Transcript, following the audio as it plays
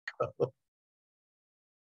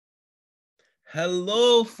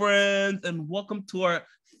Hello, friends, and welcome to our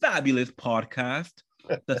fabulous podcast,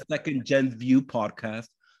 the Second Gen's View podcast.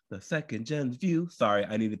 The Second Gen's View. Sorry,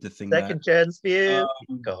 I needed to sing Second Gen's View.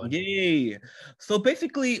 Yay. So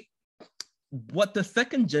basically, what the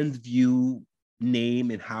Second Gen's View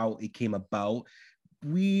name and how it came about,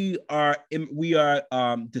 we are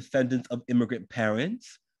descendants of immigrant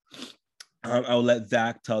parents. I'll let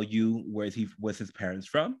Zach tell you where he was his parents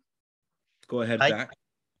from. Go ahead, Zach.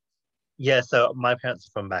 Yeah, so my parents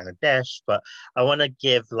are from Bangladesh, but I want to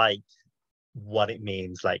give what it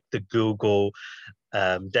means, like the Google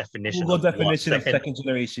definition. Google definition of second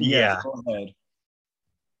generation. Yes, yeah. Go ahead.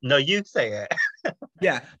 No, you say it.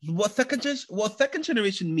 Yeah, what second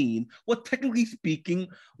generation mean? Well, technically speaking,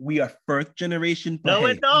 we are first generation. But no,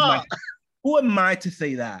 we're not. Who am I to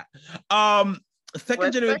say that?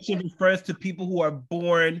 Second generation refers to people who are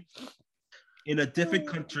born in a different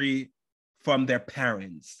country from their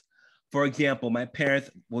parents. For example, my parents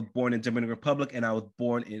were born in Dominican Republic, and I was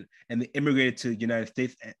born in, and they immigrated to the United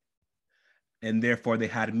States, and therefore they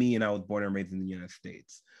had me, and I was born and raised in the United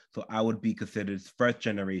States. So I would be considered first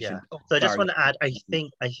generation. Yeah. So I just want to add, I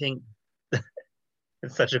think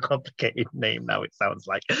it's such a complicated name now, it sounds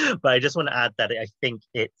like, but I just want to add that I think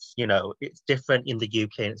it's, it's different in the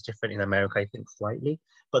UK and it's different in America, I think slightly.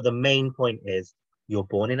 But the main point is, you're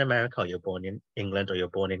born in America, or you're born in England, or you're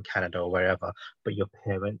born in Canada, or wherever, but your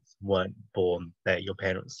parents weren't born there. Your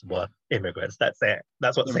parents were immigrants. That's it.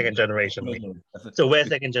 That's what second generation means. So we're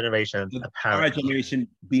second generation, apparently. Our generation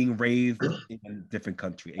being raised in a different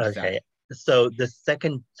country. Exactly. Okay. So that's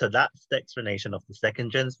the explanation of the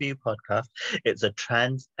Second Gen's View podcast. It's a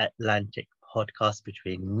transatlantic podcast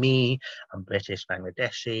between me, I'm British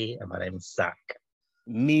Bangladeshi, and my name is Zach.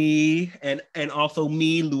 Me and also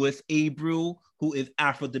me, Louis Abreu, who is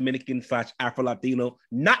Afro-Dominican / Afro-Latino,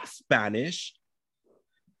 not Spanish.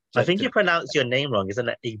 I think you pronounce your name wrong, isn't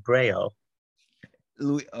it? Abreu.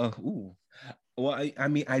 Louis, well, I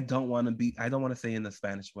mean, I don't want to say in the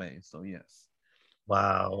Spanish way, so yes.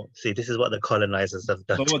 Wow. See, this is what the colonizers have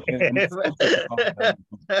done.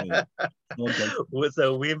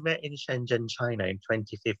 So we met in Shenzhen, China in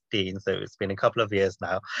 2015. So it's been a couple of years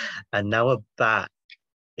now. And now we're back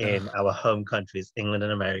in our home countries, England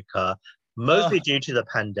and America, mostly due to the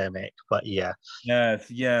pandemic, but yeah.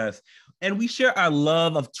 Yes. And we share our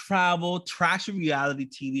love of travel, trashy reality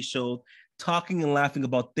TV shows, talking and laughing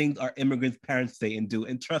about things our immigrants' parents say and do.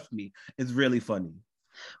 And trust me, it's really funny.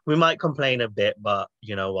 We might complain a bit, but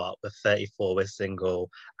you know what? We're 34, we're single,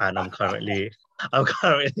 and I'm currently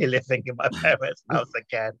living in my parents' house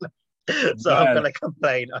again. So I'm gonna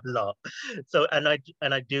complain a lot. So and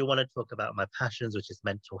I do want to talk about my passions, which is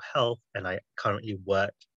mental health, and I currently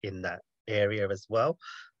work in that area as well.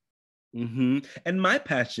 Mm-hmm. And my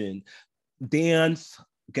passion, dance,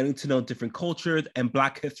 getting to know different cultures, and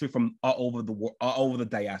Black history from all over the world, all over the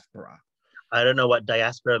diaspora. I don't know what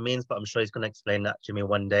diaspora means, but I'm sure he's going to explain that to me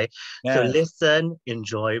one day. Yes. So listen,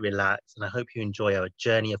 enjoy, relax, and I hope you enjoy our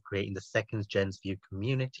journey of creating the Second Gen's View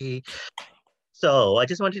community. So I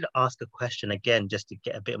just wanted to ask a question again, just to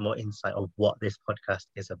get a bit more insight of what this podcast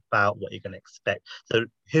is about, what you're going to expect. So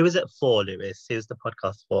who is it for, Louis? Who's the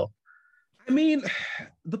podcast for? I mean,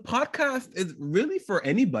 the podcast is really for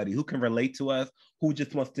anybody who can relate to us, who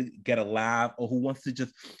just wants to get a laugh, or who wants to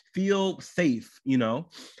just feel safe,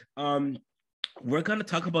 We're going to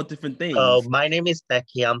talk about different things. Oh, my name is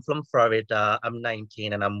Becky. I'm from Florida. I'm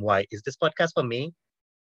 19 and I'm white. Is this podcast for me?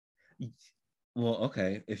 Well,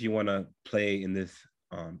 okay. If you want to play in this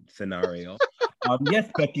scenario. Yes,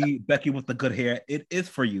 Becky with the good hair. It is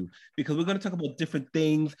for you because we're going to talk about different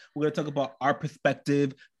things. We're going to talk about our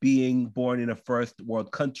perspective being born in a first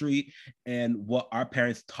world country and what our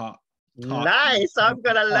parents taught. Nice. So I'm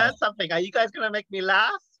going to learn something. Are you guys going to make me laugh?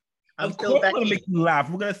 Of course, we're going to make you laugh.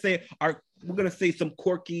 We're going to say some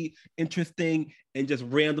quirky, interesting, and just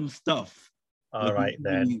random stuff. All right,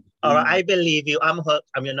 then. All right, I believe you. I'm hooked.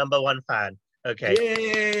 I'm your number one fan.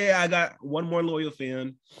 Okay. Yeah. I got one more loyal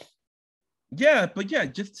fan. Yeah, but yeah,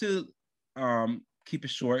 just to keep it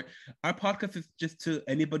short, our podcast is just to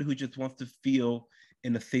anybody who just wants to feel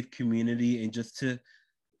in a safe community and just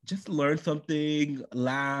learn something,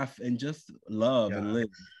 laugh, and just love and live,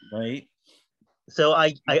 right? So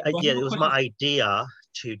it was my idea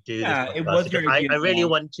to do this. Yeah, it was your idea. I really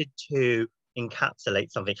wanted to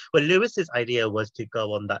encapsulate something. Well, Lewis's idea was to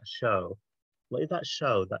go on that show. What is that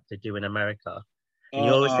show that they do in America? And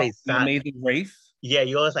you always say, The Amazing Race? Yeah,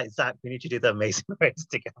 you always like, Zach, we need to do The Amazing Race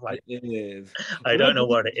together. It is. I don't know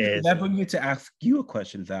what it is. I need to ask you a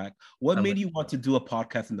question, Zach. What made you want to do a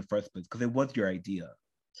podcast in the first place? Because it was your idea.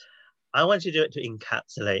 I want to do it to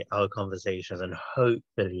encapsulate our conversations, and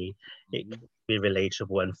hopefully it can be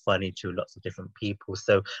relatable and funny to lots of different people.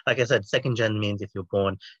 So, like I said, second gen means if you're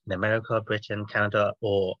born in America, Britain, Canada,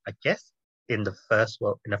 or I guess in a first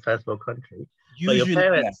world country. But your Usually, yeah,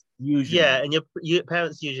 parents, usually. yeah, and your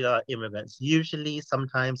parents usually are immigrants. Usually,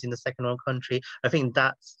 sometimes in the second world country. I think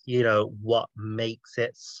that's what makes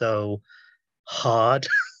it so hard.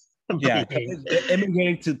 Yeah, being they're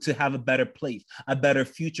immigrating to have a better place, a better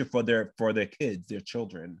future for their kids, their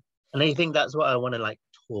children. And I think that's what I want to like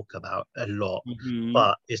talk about a lot. Hmm.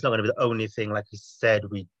 But it's not going to be the only thing. Like you said,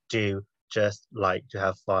 we do just like to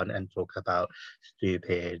have fun and talk about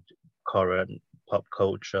stupid current pop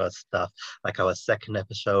culture stuff. Like our second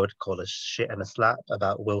episode called A Shit and a Slap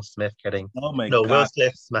about Will Smith getting Oh my no Will God,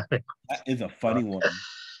 Smith smacked. that is a funny one.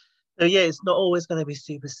 So yeah, it's not always going to be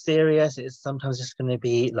super serious. It's sometimes just going to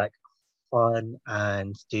be like fun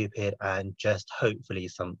and stupid and just hopefully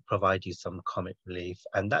some provide you some comic relief.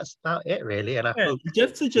 And that's about it really. And I Yeah, hope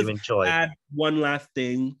just to you just enjoy. add one last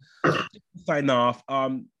thing, sign off.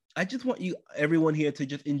 I just want everyone here to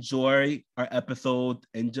just enjoy our episode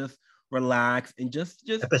and just relax and just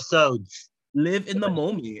Episodes. live in the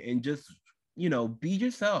moment and just be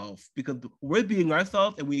yourself, because we're being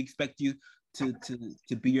ourselves and we expect you to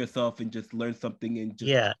be yourself and just learn something and just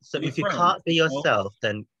Yeah. So be if you friends. can't be yourself,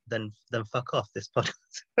 then fuck off this podcast.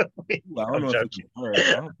 Well, I don't I'm know if it's joking. hard.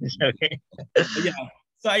 I'm joking. But yeah,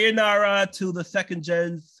 sayonara to the second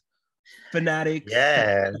gens, fanatics,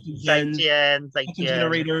 Yeah. second gens, 再见, second 再见.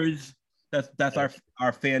 generators. That's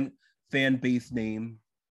our fan base name.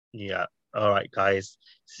 Yeah. All right, guys. All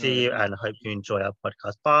See right. you and hope you enjoy our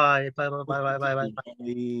podcast. Bye. Bye. Bye. Bye. Bye. Bye. Bye. Bye.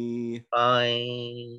 Bye. Bye.